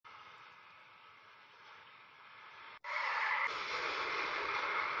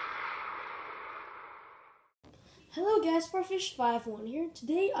Hello guys, Farfish51 here.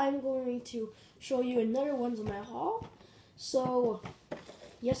 Today I'm going to show you another one of my haul. So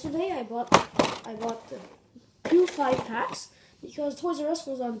yesterday I bought two 5-packs because Toys R Us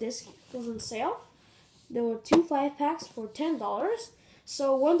was on sale. There were two 5-packs for $10.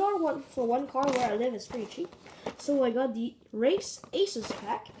 So $1 for one car where I live is pretty cheap. So I got the Race Aces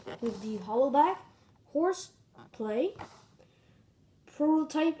pack with the Hollow Bag, Horse Play,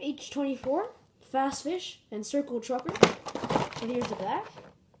 Prototype H24, Fast Fish, and Circle Trucker. So here's the back.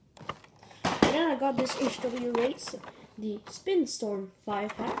 And then I got this HW Race, the Spin Storm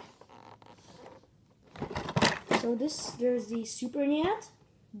 5-pack. So there's the Super Niat,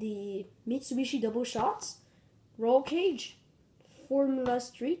 the Mitsubishi Double Shots, Roll Cage, Formula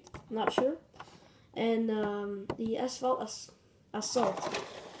Street, not sure, and the Asphalt Assault.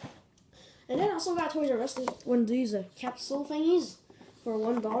 And then I also got Toys R Us one of these capsule thingies for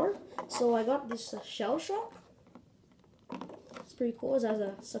 $1. So I got this Shell Shock. It's pretty cool. It has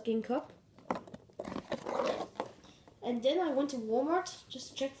a sucking cup. And then I went to Walmart just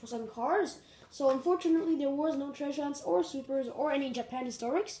to check for some cars. So unfortunately there was no Treasure Hunts or Supers or any Japan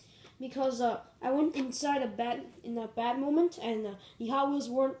Historics because I went inside in a bad moment and the Hot Wheels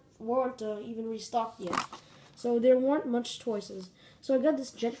weren't even restocked yet. So there weren't much choices. So I got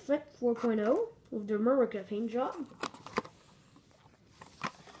this Jetfleck 4.0 with the Murica paint job.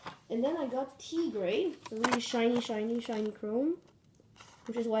 And then I got T-Grade, a really shiny chrome,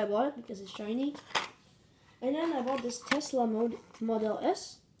 which is why I bought it, because it's shiny. And then I bought this Tesla Model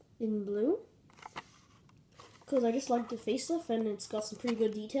S in blue, because I just like the facelift and it's got some pretty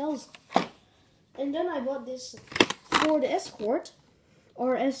good details. And then I bought this Ford Escort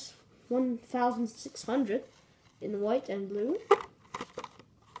RS 1600 in white and blue.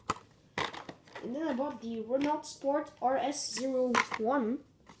 And then I bought the Renault Sport RS01.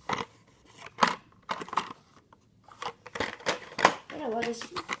 This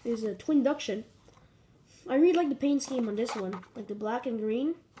is a twin duction. I really like the paint scheme on this one, like the black and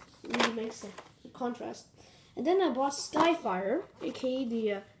green. It really makes the contrast. And then I bought Skyfire, aka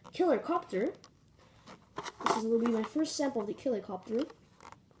the Killer Copter. This will be my first sample of the Killer Copter.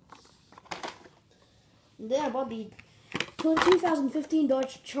 And then I bought the 2015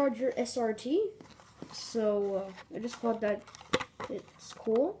 Dodge Charger SRT. So I just thought that it's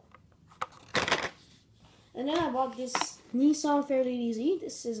cool. And then I bought this Nissan Fairly Easy.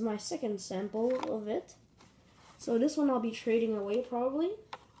 This is my second sample of it. So this one I'll be trading away probably.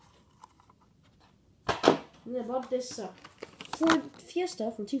 And I bought this Ford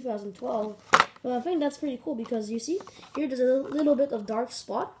Fiesta from 2012. Well, I think that's pretty cool because you see, here there's a little bit of dark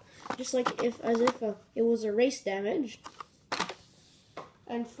spot. Just like as if it was a race damage.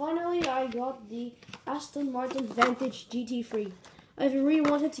 And finally I got the Aston Martin Vantage GT3. I've really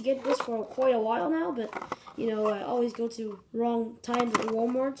wanted to get this for quite a while now, but you know, I always go to wrong times at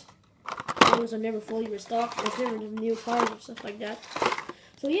Walmart. Those are never fully restocked. There's never new cars or stuff like that.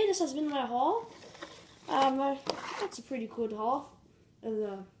 So yeah, this has been my haul. That's a pretty good haul,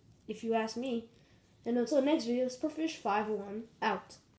 if you ask me. And until the next video, it's Farfish51 out.